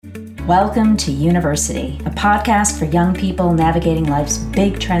Welcome to University, a podcast for young people navigating life's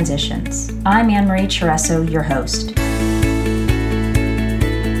big transitions. I'm Anne-Marie Cheresso, your host.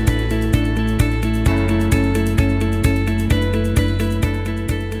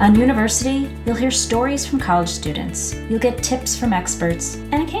 On University, you'll hear stories from college students, you'll get tips from experts,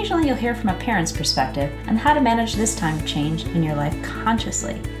 and occasionally you'll hear from a parent's perspective on how to manage this time of change in your life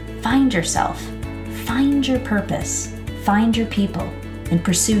consciously. Find yourself, find your purpose, find your people, and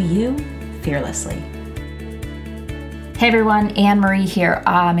pursue you fearlessly. Hey everyone, Anne-Marie here.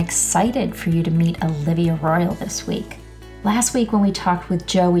 I'm excited for you to meet Olivia Royal this week. Last week when we talked with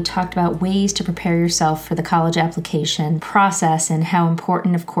Joe, we talked about ways to prepare yourself for the college application process and how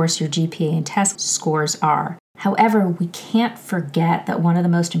important, of course, your GPA and test scores are. However, we can't forget that one of the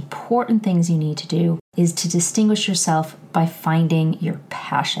most important things you need to do is to distinguish yourself by finding your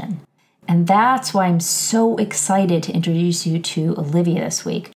passion. And that's why I'm so excited to introduce you to Olivia this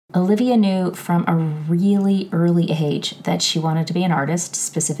week. Olivia knew from a really early age that she wanted to be an artist,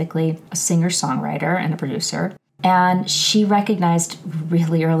 specifically a singer-songwriter and a producer. And she recognized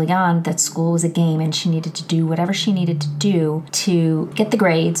really early on that school was a game and she needed to do whatever she needed to do to get the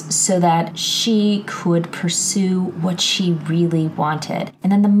grades so that she could pursue what she really wanted.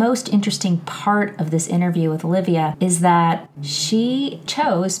 And then the most interesting part of this interview with Olivia is that she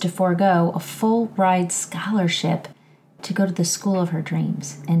chose to forego a full ride scholarship to go to the school of her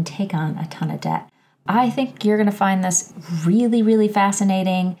dreams and take on a ton of debt. I think you're going to find this really, really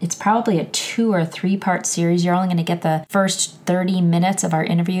fascinating. It's probably a 2 or 3 part series. You're only going to get the first 30 minutes of our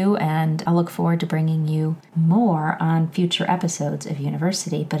interview, and I look forward to bringing you more on future episodes of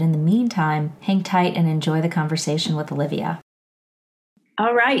University. But in the meantime, hang tight and enjoy the conversation with Olivia.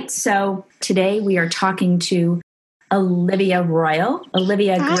 All right. So today we are talking to Olivia Royal.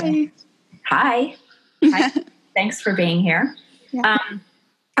 Olivia. Hi. Hi. Hi. Thanks for being here. Yeah.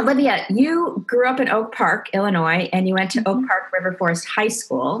 Olivia, you grew up in Oak Park, Illinois, and you went to Oak Park River Forest High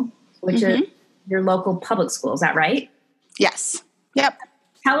School, which is your local public school. Is that right? Yes. Yep.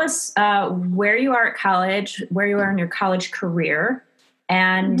 Tell us where you are at college, where you are in your college career,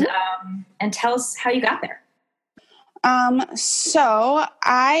 and tell us how you got there. So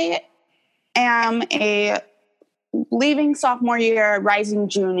I am a leaving sophomore year, rising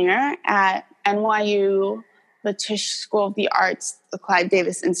junior at NYU, the Tisch School of the Arts, the Clive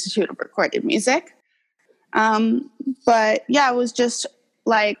Davis Institute of Recorded Music. But yeah, it was just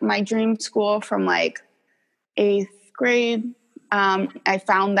like my dream school from like 8th grade. I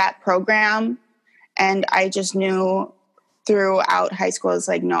found that program and I just knew throughout high school, I was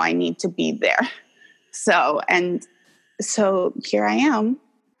like, no, I need to be there. So here I am.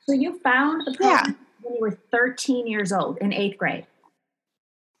 So you found the program when you were 13 years old in 8th grade.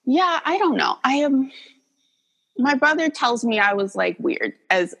 Yeah, I don't know. My brother tells me I was like weird,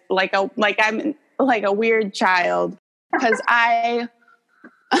 as I'm like a weird child, because I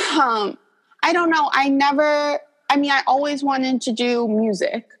don't know. I always wanted to do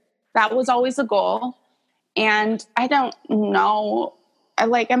music. That was always a goal. And I don't know,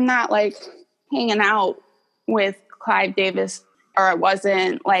 I'm not like hanging out with Clive Davis, or I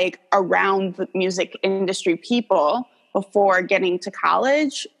wasn't like around the music industry people before getting to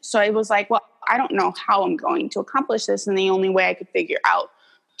college. So I was like, well, I don't know how I'm going to accomplish this. And the only way I could figure out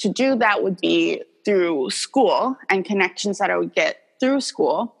to do that would be through school and connections that I would get through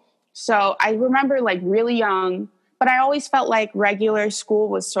school. So I remember like really young, but I always felt like regular school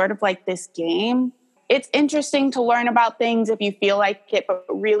was sort of like this game. It's interesting to learn about things if you feel like it, but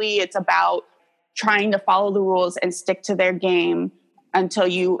really it's about trying to follow the rules and stick to their game until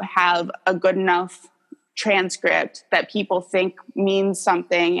you have a good enough transcript that people think means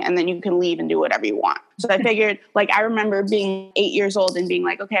something, and then you can leave and do whatever you want. So I figured, I remember being 8 years old and being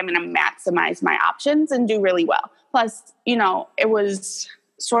like, okay, I'm going to maximize my options and do really well. Plus, it was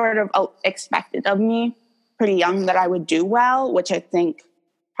sort of expected of me pretty young that I would do well, which I think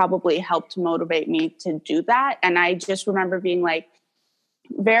probably helped motivate me to do that. And I just remember being like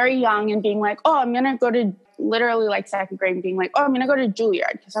very young and being like, oh, I'm going to go to literally like 2nd grade and being like, oh, I'm going to go to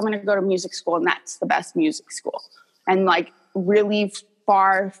Juilliard because I'm going to go to music school and that's the best music school. And like really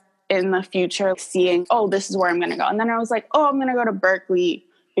far in the future seeing, oh, this is where I'm going to go. And then I was like, oh, I'm going to go to Berklee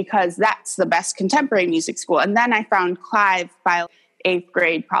because that's the best contemporary music school. And then I found Clive by 8th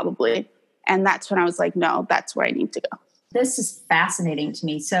grade probably. And that's when I was like, no, that's where I need to go. This is fascinating to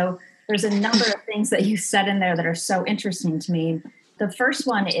me. So there's a number of things that you said in there that are so interesting to me. The first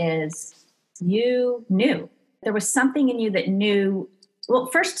one is you knew. There was something in you that knew. Well,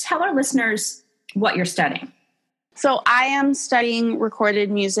 first tell our listeners what you're studying. So I am studying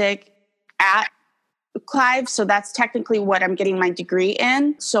recorded music at Clive, so that's technically what I'm getting my degree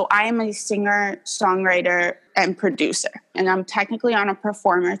in. So I am a singer, songwriter, and producer. And I'm technically on a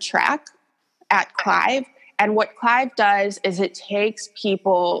performer track at Clive. And what Clive does is it takes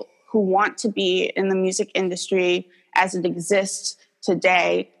people who want to be in the music industry as it exists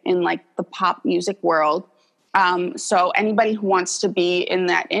today in like the pop music world. So anybody who wants to be in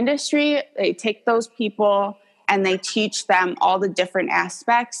that industry, they take those people and they teach them all the different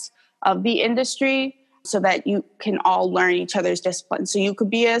aspects of the industry so that you can all learn each other's disciplines. So you could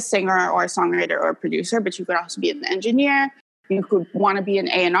be a singer or a songwriter or a producer, but you could also be an engineer. You could want to be an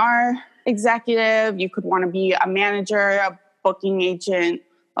A&R executive. You could want to be a manager, a booking agent,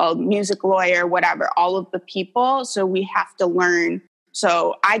 a music lawyer, whatever, all of the people. So we have to learn.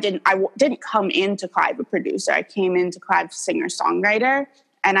 So I didn't come into Clive a producer. I came into Clive singer-songwriter,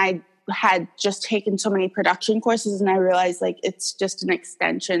 and I had just taken so many production courses, and I realized like it's just an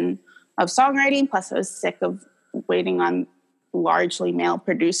extension of songwriting. Plus I was sick of waiting on largely male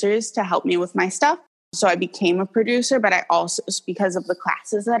producers to help me with my stuff. So I became a producer, but I also, because of the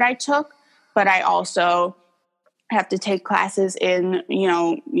classes that I took, but I also have to take classes in,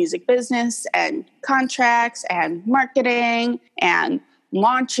 music business and contracts and marketing and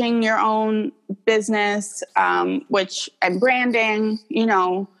launching your own business, and branding,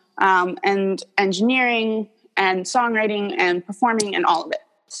 and engineering and songwriting and performing and all of it.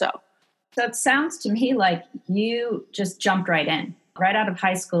 So it sounds to me like you just jumped right in. Right out of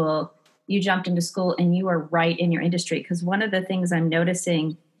high school, you jumped into school and you are right in your industry. Because one of the things I'm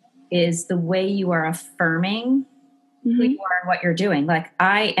noticing is the way you are affirming who you are and what you're doing. Like,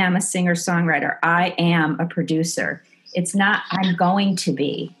 I am a singer-songwriter. I am a producer. It's not I'm going to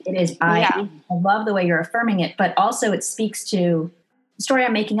be. It is I am. I love the way you're affirming it. But also it speaks to the story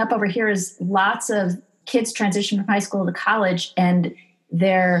I'm making up over here is lots of kids transition from high school to college and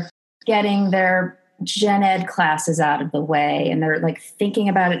they're getting their gen ed classes out of the way and they're like thinking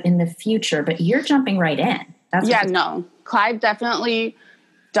about it in the future, but you're jumping right in. No. Clive definitely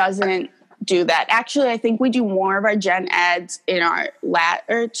doesn't do that. Actually, I think we do more of our gen eds in our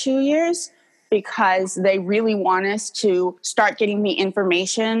latter 2 years because they really want us to start getting the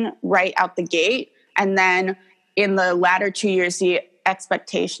information right out the gate. And then in the latter 2 years, the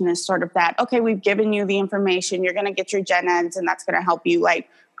expectation is sort of that, okay, we've given you the information, you're going to get your gen eds and that's going to help you like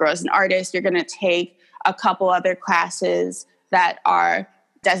grow as an artist. You're going to take a couple other classes that are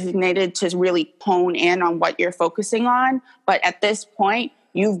designated to really hone in on what you're focusing on. But at this point,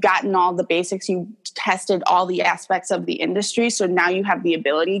 you've gotten all the basics. You've tested all the aspects of the industry. So now you have the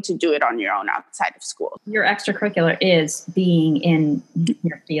ability to do it on your own outside of school. Your extracurricular is being in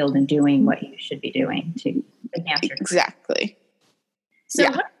your field and doing what you should be doing to enhance your career. Exactly. So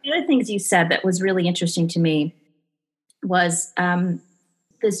one of the other things you said that was really interesting to me was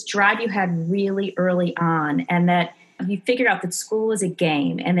this drive you had really early on, and that you figured out that school was a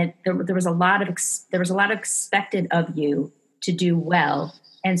game, and that there was a lot expected of you to do well,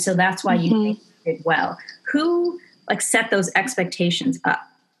 and so that's why you did well. Who set those expectations up?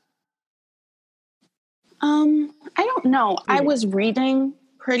 I don't know. I was reading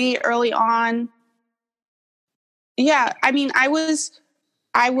pretty early on. Yeah, I mean,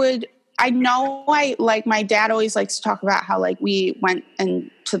 my dad always likes to talk about how we went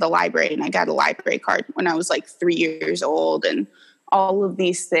into the library and I got a library card when I was 3 years old and all of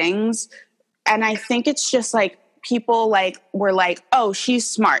these things. And I think it's just people were oh, she's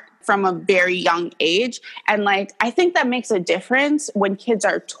smart from a very young age. And I think that makes a difference when kids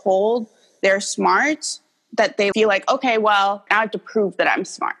are told they're smart, that they feel okay, well, now I have to prove that I'm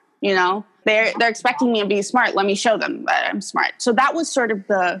smart. They're expecting me to be smart. Let me show them that I'm smart. So that was sort of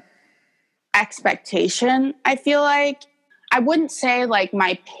the expectation. I feel like I wouldn't say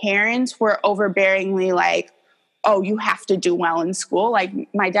my parents were overbearingly oh, you have to do well in school.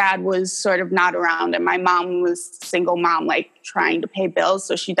 My dad was sort of not around and my mom was single mom, trying to pay bills.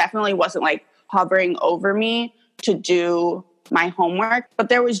 So she definitely wasn't hovering over me to do my homework. But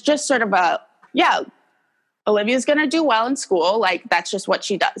there was just sort of Olivia's going to do well in school. That's just what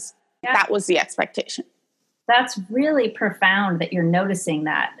she does. Yeah. That was the expectation. That's really profound that you're noticing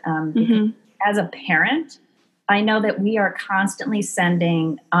that. Because as a parent, I know that we are constantly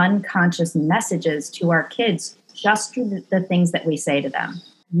sending unconscious messages to our kids just through the things that we say to them.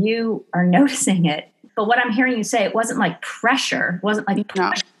 You are noticing it. But what I'm hearing you say, it wasn't pressure. It wasn't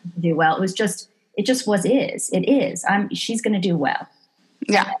pressure to do well. It just is. It is. She's going to do well.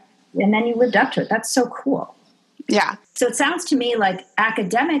 Yeah. And then you lived up to it. That's so cool. Yeah. So it sounds to me like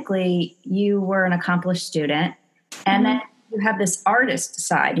academically you were an accomplished student, and then you have this artist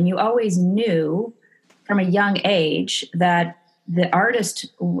side, and you always knew from a young age that the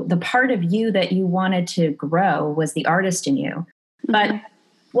artist, the part of you that you wanted to grow was the artist in you. But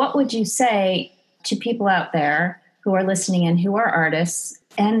what would you say to people out there who are listening and who are artists?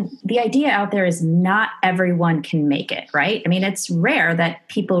 And the idea out there is not everyone can make it, right? I mean, it's rare that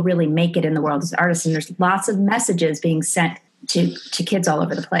people really make it in the world as artists, and there's lots of messages being sent to kids all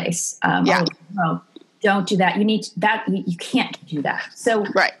over the place. Oh, don't do that. You need that. You can't do that. So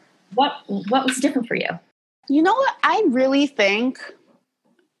right. What was different for you? You know what? I really think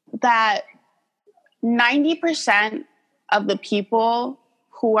that 90% of the people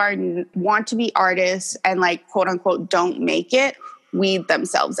who want to be artists and like quote unquote don't make it weed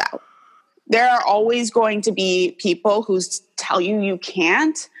themselves out. There are always going to be people who tell you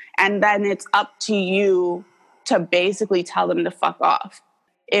can't, and then it's up to you to basically tell them to fuck off.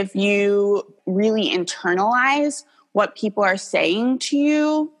 If you really internalize what people are saying to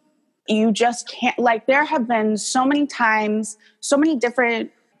you, you just can't. Like, there have been so many times, so many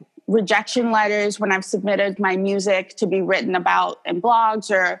different rejection letters when I've submitted my music to be written about in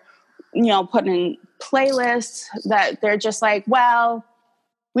blogs or, put in playlists, that they're just like, well,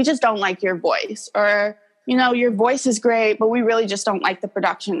 we just don't like your voice, or, your voice is great, but we really just don't like the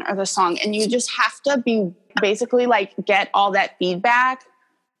production or the song. And you just have to be basically like, get all that feedback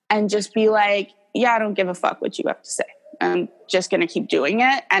and just be like, yeah, I don't give a fuck what you have to say. I'm just going to keep doing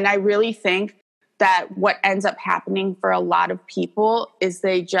it. And I really think that what ends up happening for a lot of people is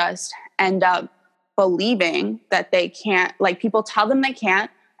they just end up believing that they can't, like, people tell them they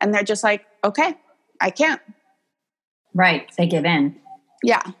can't, and they're just like, okay, I can't. Right. They give in.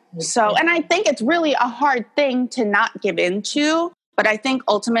 Yeah. So, and I think it's really a hard thing to not give into, but I think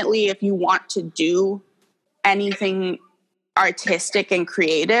ultimately if you want to do anything artistic and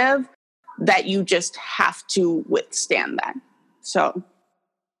creative, that you just have to withstand that. So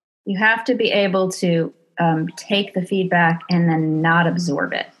you have to be able to take the feedback and then not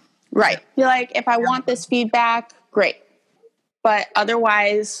absorb it. Right. Be like, if I want this feedback, great. But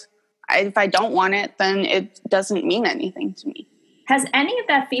otherwise, if I don't want it, then it doesn't mean anything to me. Has any of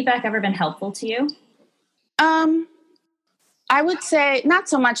that feedback ever been helpful to you? I would say not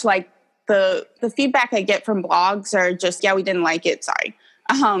so much. Like the feedback I get from blogs are just, yeah, we didn't like it, sorry.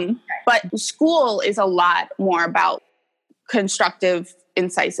 But school is a lot more about constructive,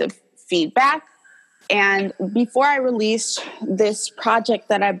 incisive feedback. And before I released this project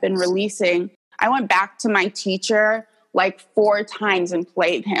that I've been releasing, I went back to my teacher like 4 times and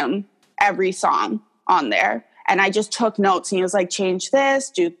played him every song on there. And I just took notes, and he was like, change this,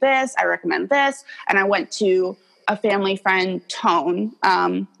 do this, I recommend this. And I went to a family friend, Tone,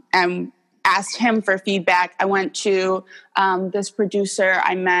 and asked him for feedback. I went to this producer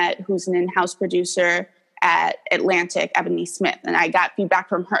I met who's an in-house producer at Atlantic, Ebony Smith, and I got feedback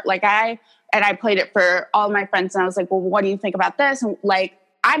from her. I played it for all my friends, and I was like, well, what do you think about this? And like,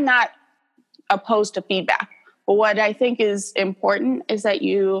 I'm not opposed to feedback, but what I think is important is that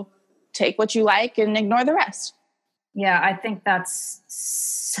you take what you like and ignore the rest. Yeah, I think that's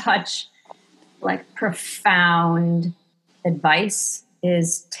such like profound advice,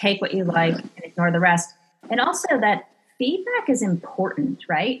 is take what you like and ignore the rest. And also that feedback is important,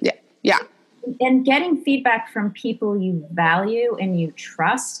 right? Yeah. Yeah. And getting feedback from people you value and you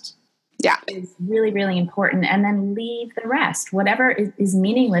trust is really, really important. And then leave the rest. Whatever is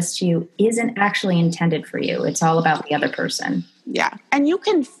meaningless to you isn't actually intended for you. It's all about the other person. Yeah. And you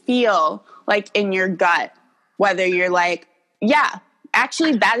can feel like in your gut whether you're like, yeah,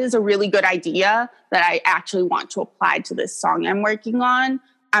 actually that is a really good idea that I actually want to apply to this song I'm working on.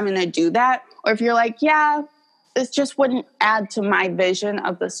 I'm going to do that. Or if you're like, yeah, this just wouldn't add to my vision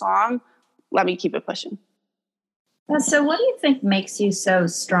of the song, let me keep it pushing. So what do you think makes you so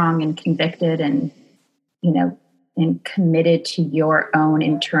strong and convicted and, and committed to your own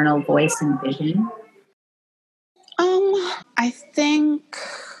internal voice and vision?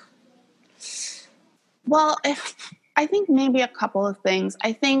 I think maybe a couple of things.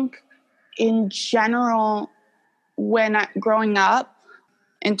 I think in general, growing up,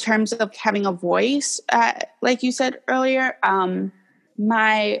 in terms of having a voice, like you said earlier,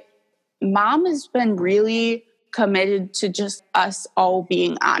 my mom has been really committed to just us all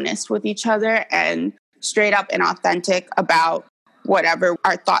being honest with each other and straight up and authentic about whatever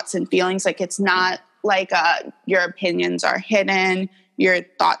our thoughts and feelings. Like, it's not like your opinions are hidden, your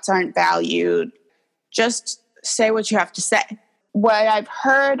thoughts aren't valued. Just say what you have to say. What I've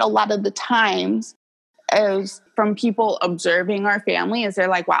heard a lot of the times is from people observing our family is they're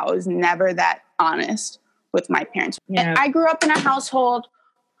like, wow, I was never that honest with my parents. Yeah. I grew up in a household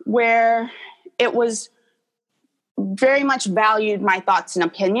where it was very much valued my thoughts and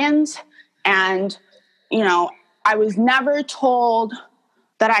opinions. And, I was never told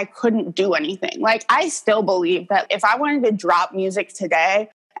that I couldn't do anything. Like, I still believe that if I wanted to drop music today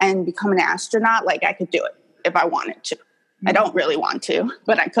and become an astronaut, like, I could do it if I wanted to. I don't really want to,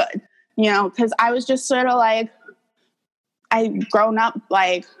 but I could, because I was just sort of like, I've grown up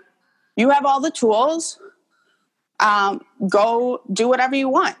like, you have all the tools, go do whatever you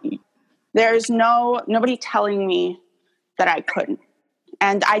want. There's nobody telling me that I couldn't.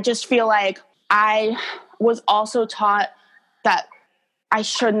 And I just feel like I was also taught that I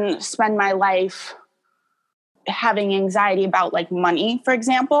shouldn't spend my life having anxiety about like money, for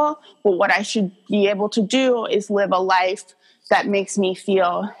example. But what I should be able to do is live a life that makes me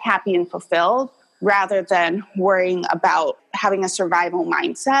feel happy and fulfilled rather than worrying about having a survival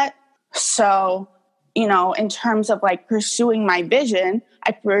mindset. So, in terms of like pursuing my vision,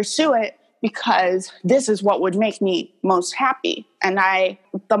 I pursue it because this is what would make me most happy. And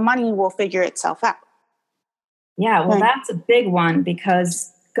the money will figure itself out. Yeah, well, that's a big one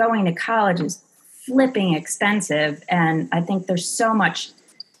because going to college is flipping expensive. And I think there's so much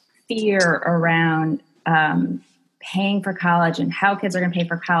fear around paying for college and how kids are going to pay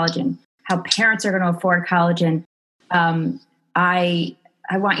for college and how parents are going to afford college. And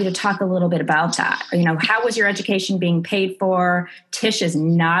I want you to talk a little bit about that. How was your education being paid for? Tisch is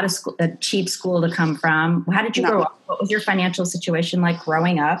not a cheap school to come from. How did you grow up? What was your financial situation like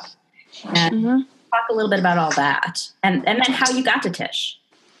growing up? And talk a little bit about all that. And then how you got to Tisch.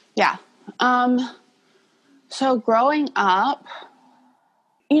 Yeah. So growing up,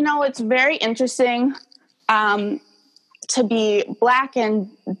 it's very interesting to be Black and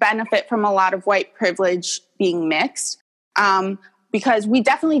benefit from a lot of white privilege being mixed. Because we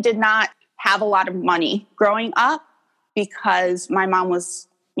definitely did not have a lot of money growing up because my mom was,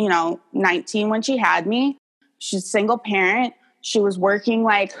 19 when she had me. She's a single parent. She was working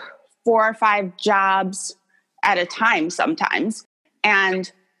like 4 or 5 jobs at a time sometimes.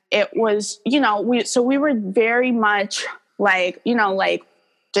 And it was, we were very much like,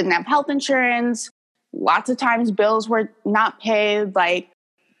 didn't have health insurance. Lots of times bills were not paid,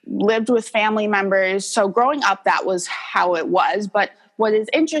 lived with family members. So growing up, that was how it was. But what is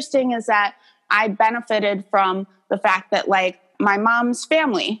interesting is that I benefited from the fact that my mom's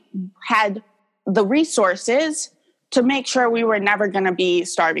family had the resources to make sure we were never going to be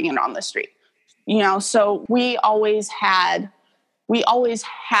starving and on the street. So we always had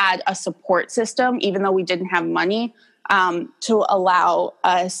a support system, even though we didn't have money, to allow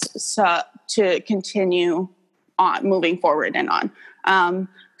us to continue on moving forward and on.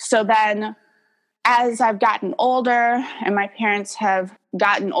 So then as I've gotten older and my parents have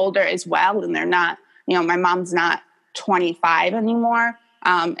gotten older as well, and they're not, my mom's not 25 anymore.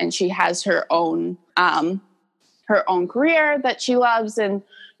 And she has her own career that she loves. And,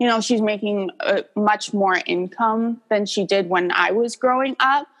 she's making much more income than she did when I was growing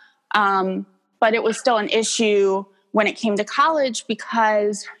up. But it was still an issue when it came to college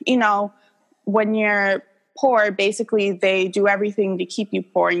because, when you're poor, basically they do everything to keep you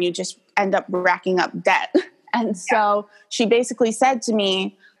poor and you just end up racking up debt. And so she basically said to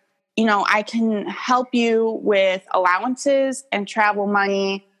me, I can help you with allowances and travel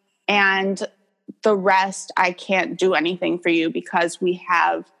money, and the rest I can't do anything for you because we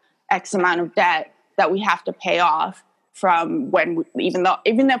have X amount of debt that we have to pay off from even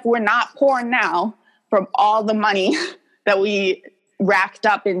if we're not poor now, from all the money that we racked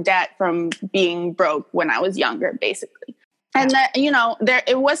up in debt from being broke when I was younger, basically. And that,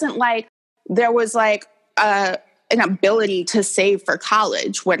 it wasn't like there was an ability to save for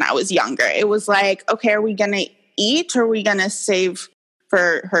college when I was younger. It was like, okay, are we going to eat or are we going to save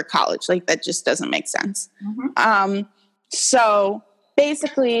for her college? That just doesn't make sense. Mm-hmm. So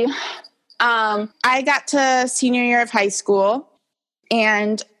basically, I got to senior year of high school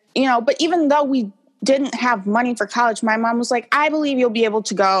and, but even though we didn't have money for college, my mom was like, I believe you'll be able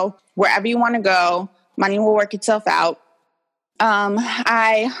to go wherever you want to go. Money will work itself out.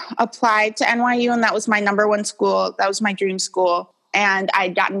 I applied to NYU and that was my number one school. That was my dream school. And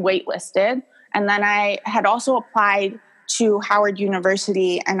I'd gotten waitlisted. And then I had also applied to Howard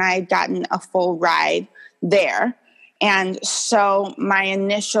University and I'd gotten a full ride there. And so my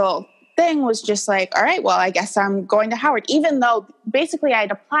initial thing was just like, all right, well, I guess I'm going to Howard, even though basically I'd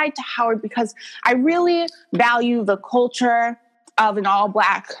applied to Howard because I really value the culture of an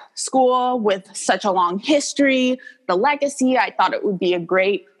all-Black school with such a long history, the legacy. I thought it would be a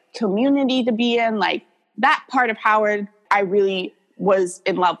great community to be in. That part of Howard, I really was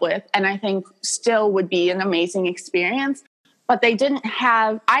in love with, and I think still would be an amazing experience. But they didn't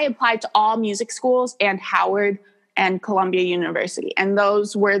have, I applied to all music schools and Howard and Columbia University, and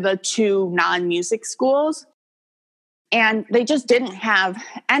those were the 2 non-music schools. And they just didn't have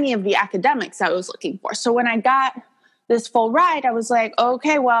any of the academics I was looking for. So when I got this full ride, I was like,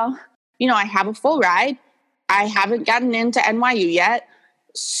 okay, well, I have a full ride. I haven't gotten into NYU yet.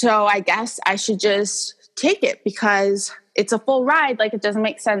 So I guess I should just take it because it's a full ride. Like, it doesn't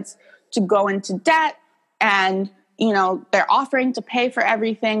make sense to go into debt and, they're offering to pay for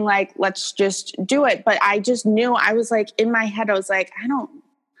everything. Like, let's just do it. But I just knew, I was like, in my head, I was like,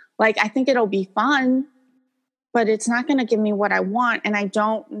 I think it'll be fun, but it's not going to give me what I want. And I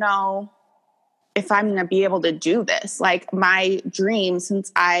don't know if I'm going to be able to do this. Like, my dream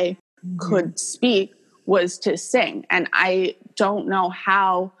since I could speak was to sing. And I don't know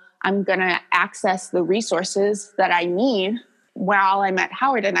how I'm going to access the resources that I need while I'm at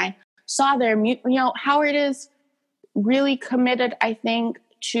Howard. And I saw there, Howard is really committed, I think,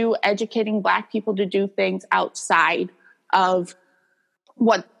 to educating Black people to do things outside of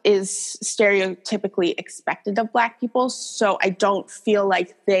what is stereotypically expected of Black people. So I don't feel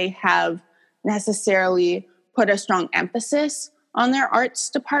like they have necessarily put a strong emphasis on their arts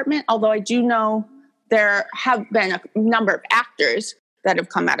department, although I do know there have been a number of actors that have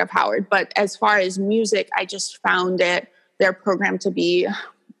come out of Howard. But as far as music, I just found their program to be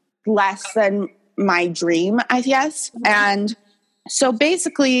less than my dream, I guess. And so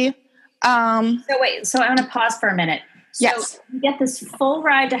basically... So I'm going to pause for a minute. So yes. You get this full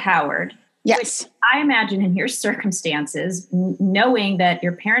ride to Howard. Yes. Which I imagine in your circumstances, knowing that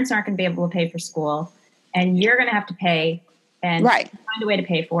your parents aren't going to be able to pay for school and you're going to have to pay and find a way to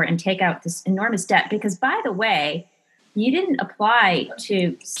pay for it and take out this enormous debt. Because, by the way, you didn't apply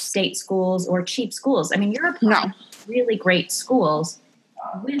to state schools or cheap schools. I mean, you're applying to really great schools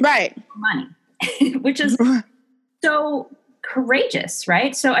with money, which is so courageous,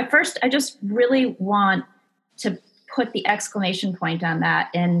 right? So at first, I just really want to put the exclamation point on that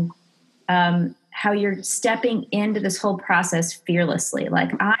and how you're stepping into this whole process fearlessly.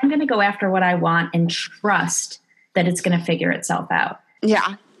 Like, I'm going to go after what I want and trust that it's going to figure itself out.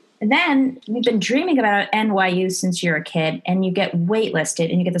 Yeah. And then you've been dreaming about NYU since you're a kid, and you get waitlisted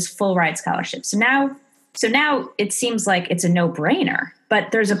and you get this full ride scholarship. So now it seems like it's a no-brainer,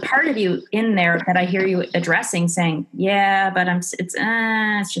 but there's a part of you in there that I hear you addressing saying, yeah, but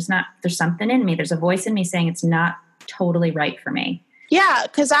it's just not, there's something in me. There's a voice in me saying it's not totally right for me. Yeah.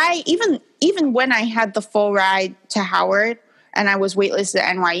 Cause I, even when I had the full ride to Howard and I was waitlisted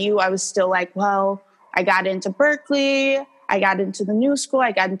at NYU, I was still like, well, I got into Berkeley, I got into the new school,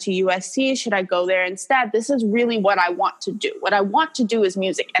 I got into USC. Should I go there instead? This is really what I want to do. What I want to do is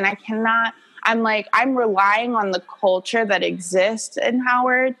music. And I'm relying on the culture that exists in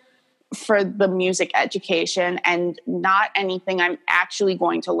Howard for the music education and not anything I'm actually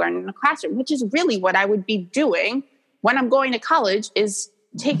going to learn in a classroom, which is really what I would be doing when I'm going to college, is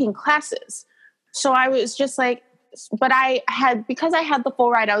taking classes. So I was just like, because I had the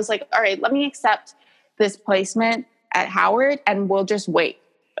full ride, I was like, all right, let me accept this placement at Howard and we'll just wait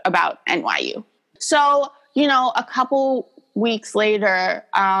about NYU. So, a couple weeks later,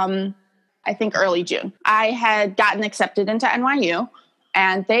 I think early June, I had gotten accepted into NYU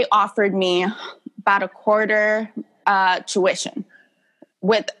and they offered me about a quarter tuition,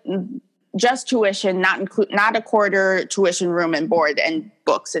 with just tuition, not a quarter tuition, room and board and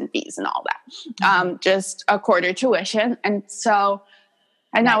books and fees and all that. Just a quarter tuition. And so,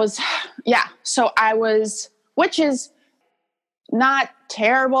 which is not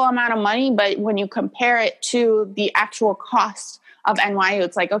terrible amount of money, but when you compare it to the actual cost of NYU,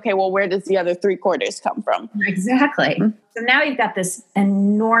 it's like, okay, well, where does the other 3/4 come from? Exactly. So now you've got this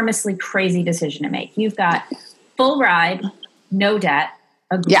enormously crazy decision to make. You've got full ride, no debt,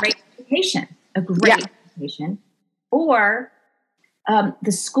 a great education, or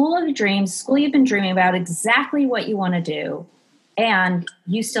the school of dreams, school you've been dreaming about, exactly what you want to do, and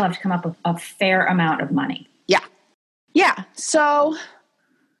you still have to come up with a fair amount of money. Yeah. So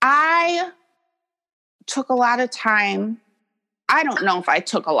I took a lot of time. I don't know if I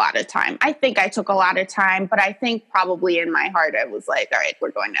took a lot of time. I think I took a lot of time, but I think probably in my heart, I was like, all right,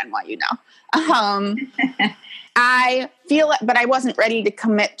 we're going to NYU now. I feel it, but I wasn't ready to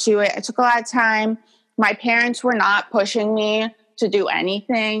commit to it. I took a lot of time. My parents were not pushing me to do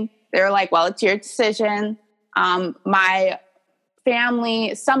anything. They were like, well, it's your decision. My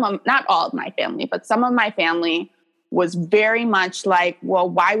family, not all of my family, but some of my family was very much like, well,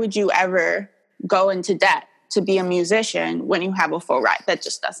 why would you ever go into debt to be a musician when you have a full ride? That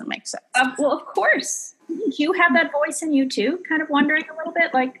just doesn't make sense. Well, of course. You have that voice in you too, kind of wondering a little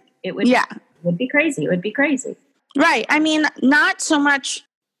bit, like it would be crazy. It would be crazy. Right. I mean, not so much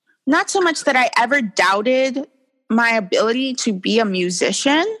that I ever doubted my ability to be a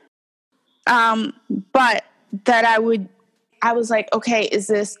musician. But that I was like, okay,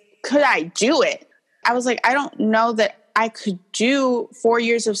 could I do it? I was like, I don't know that I could do 4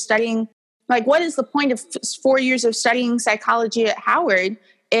 years of studying. Like, what is the point of 4 years of studying psychology at Howard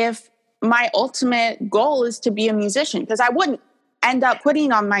if my ultimate goal is to be a musician? Because I wouldn't end up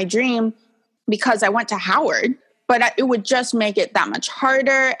quitting on my dream because I went to Howard, but it would just make it that much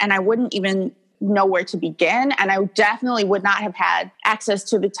harder, and I wouldn't even know where to begin. And I definitely would not have had access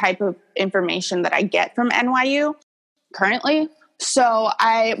to the type of information that I get from NYU currently. So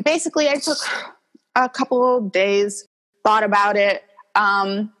I took a couple of days, thought about it.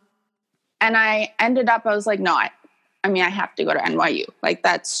 And I ended up, I was like, no, I have to go to NYU. Like,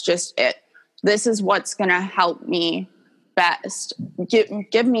 that's just it. This is what's going to help me best,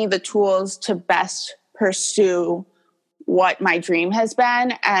 give me the tools to best pursue what my dream has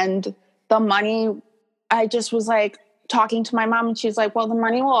been. And the money, I just was like talking to my mom, and she's like, well, the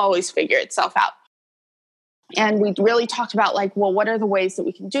money will always figure itself out. And we really talked about like, well, what are the ways that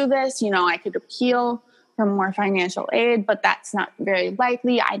we can do this? You know, I could appeal for more financial aid, but that's not very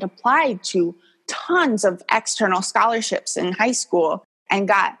likely. I'd applied to tons of external scholarships in high school and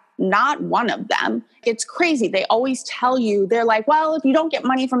got not one of them. It's crazy. They always tell you, they're like, well, if you don't get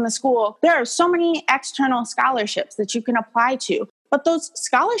money from the school, there are so many external scholarships that you can apply to. But those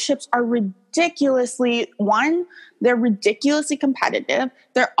scholarships are they're ridiculously competitive.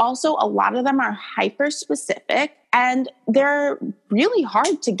 They're also, a lot of them are hyper specific, and they're really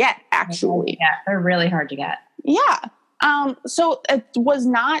hard to get, actually. Yeah, they're really hard to get. Yeah. So it was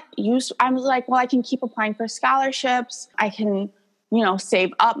not used. I was like, well, I can keep applying for scholarships. I can,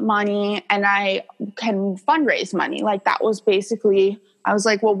 save up money, and I can fundraise money. Like, that was basically, I was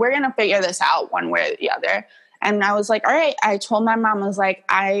like, well, we're going to figure this out one way or the other. And I was like, all right. I told my mom, I was like,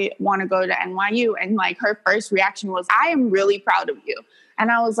 I want to go to NYU. And like, her first reaction was, I am really proud of you. And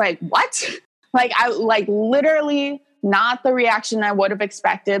I was like, what? Literally not the reaction I would have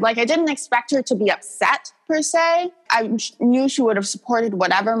expected. Like, I didn't expect her to be upset per se. I knew she would have supported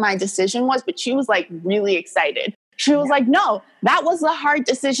whatever my decision was, but she was like really excited. She was like, no, that was the hard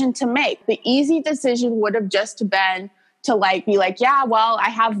decision to make. The easy decision would have just been to like be like, yeah, well, I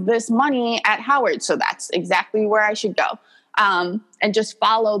have this money at Howard, so that's exactly where I should go. And just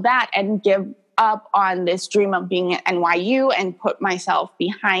follow that and give up on this dream of being at NYU and put myself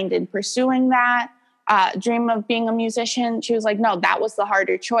behind in pursuing that dream of being a musician. She was like, no, that was the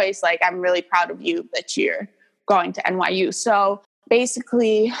harder choice. Like, I'm really proud of you that you're going to NYU. So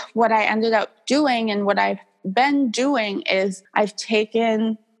basically what I ended up doing and what I've been doing is I've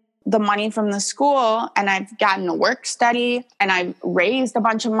taken the money from the school and I've gotten a work study, and I've raised a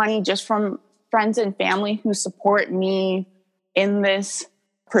bunch of money just from friends and family who support me in this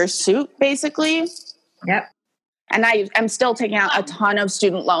pursuit, basically. Yep. And I'm still taking out a ton of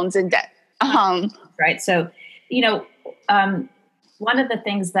student loans and debt. Right. So, one of the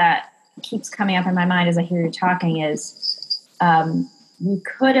things that keeps coming up in my mind as I hear you talking is, you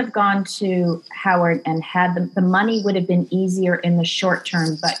could have gone to Howard and had the money would have been easier in the short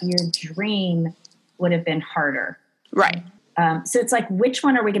term, but your dream would have been harder. Right. So it's like, which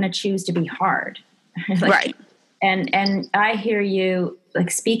one are we going to choose to be hard? Right. And I hear you like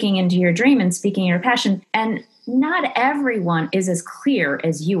speaking into your dream and speaking your passion, and not everyone is as clear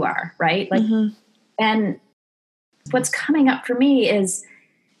as you are. Right. Like, and what's coming up for me is,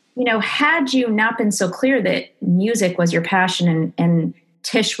 had you not been so clear that music was your passion and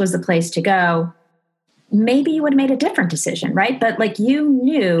Tisch was the place to go, maybe you would have made a different decision, right? But like, you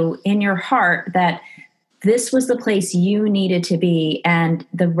knew in your heart that this was the place you needed to be, and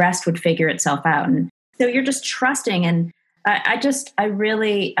the rest would figure itself out. And so you're just trusting. And I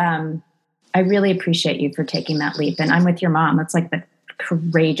really appreciate you for taking that leap. And I'm with your mom. That's like the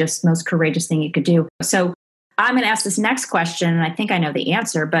most courageous thing you could do. So I'm going to ask this next question, and I think I know the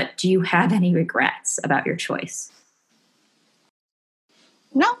answer, but do you have any regrets about your choice?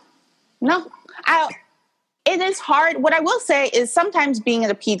 No. It is hard. What I will say is sometimes being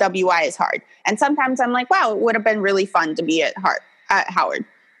at a PWI is hard. And sometimes I'm like, wow, it would have been really fun to be at Howard.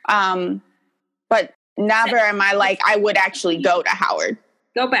 But never am I like, I would actually go to Howard.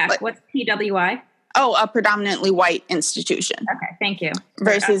 Go back. What's PWI? Oh, a predominantly white institution. Okay, thank you.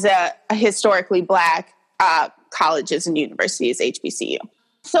 Versus a historically Black colleges and universities, HBCU.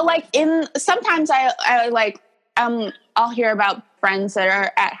 So like sometimes I'll hear about friends that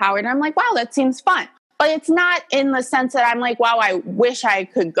are at Howard and I'm like, wow, that seems fun. But it's not in the sense that I'm like, wow, I wish I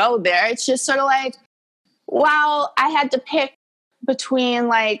could go there. It's just sort of like, wow, I had to pick between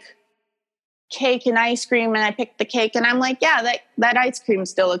like cake and ice cream, and I picked the cake, and I'm like, yeah, that ice cream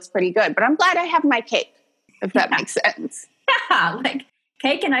still looks pretty good, but I'm glad I have my cake, if that makes sense. Yeah, like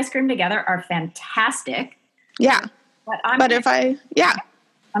cake and ice cream together are fantastic. Yeah. I'm going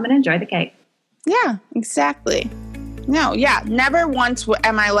to enjoy the cake. Yeah, exactly. No, yeah. Never once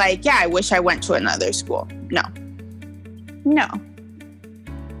am I like, yeah, I wish I went to another school. No.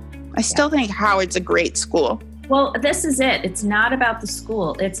 I still think Howard's a great school. Well, this is it. It's not about the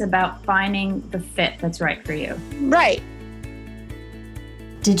school. It's about finding the fit that's right for you. Right.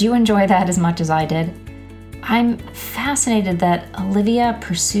 Did you enjoy that as much as I did? I'm fascinated that Olivia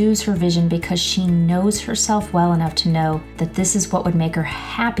pursues her vision because she knows herself well enough to know that this is what would make her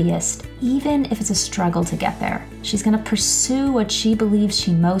happiest, even if it's a struggle to get there. She's going to pursue what she believes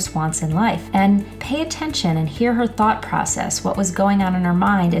she most wants in life, and pay attention and hear her thought process, what was going on in her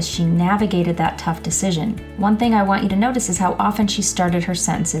mind as she navigated that tough decision. One thing I want you to notice is how often she started her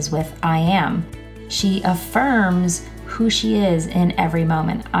sentences with "I am." She affirms who she is in every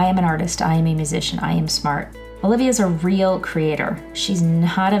moment. I am an artist, I am a musician, I am smart. Olivia's a real creator. She's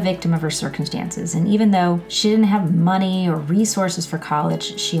not a victim of her circumstances, and even though she didn't have money or resources for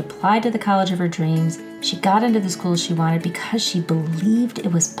college, she applied to the college of her dreams. She got into the school she wanted because she believed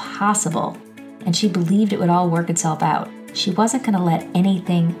it was possible, and she believed it would all work itself out. She wasn't going to let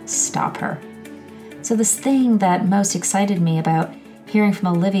anything stop her. So this thing that most excited me about hearing from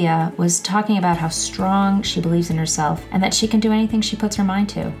Olivia was talking about how strong she believes in herself and that she can do anything she puts her mind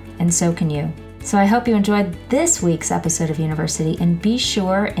to, and so can you. So I hope you enjoyed this week's episode of University, and be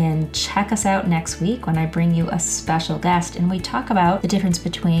sure and check us out next week when I bring you a special guest and we talk about the difference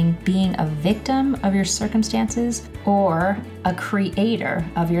between being a victim of your circumstances or a creator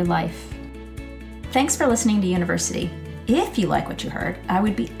of your life. Thanks for listening to University. If you like what you heard, I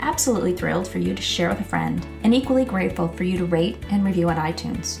would be absolutely thrilled for you to share with a friend, and equally grateful for you to rate and review on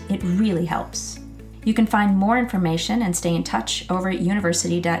iTunes. It really helps. You can find more information and stay in touch over at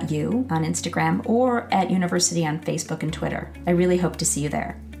university.u on Instagram or at University on Facebook and Twitter. I really hope to see you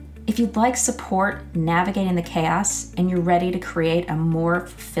there. If you'd like support navigating the chaos and you're ready to create a more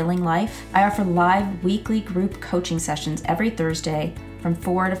fulfilling life, I offer live weekly group coaching sessions every Thursday from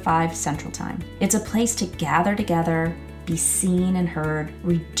 4 to 5 Central Time. It's a place to gather together, be seen and heard,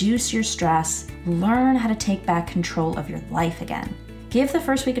 reduce your stress, learn how to take back control of your life again. Give the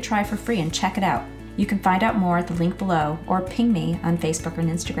first week a try for free and check it out. You can find out more at the link below or ping me on Facebook and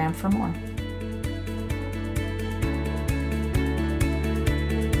Instagram for more.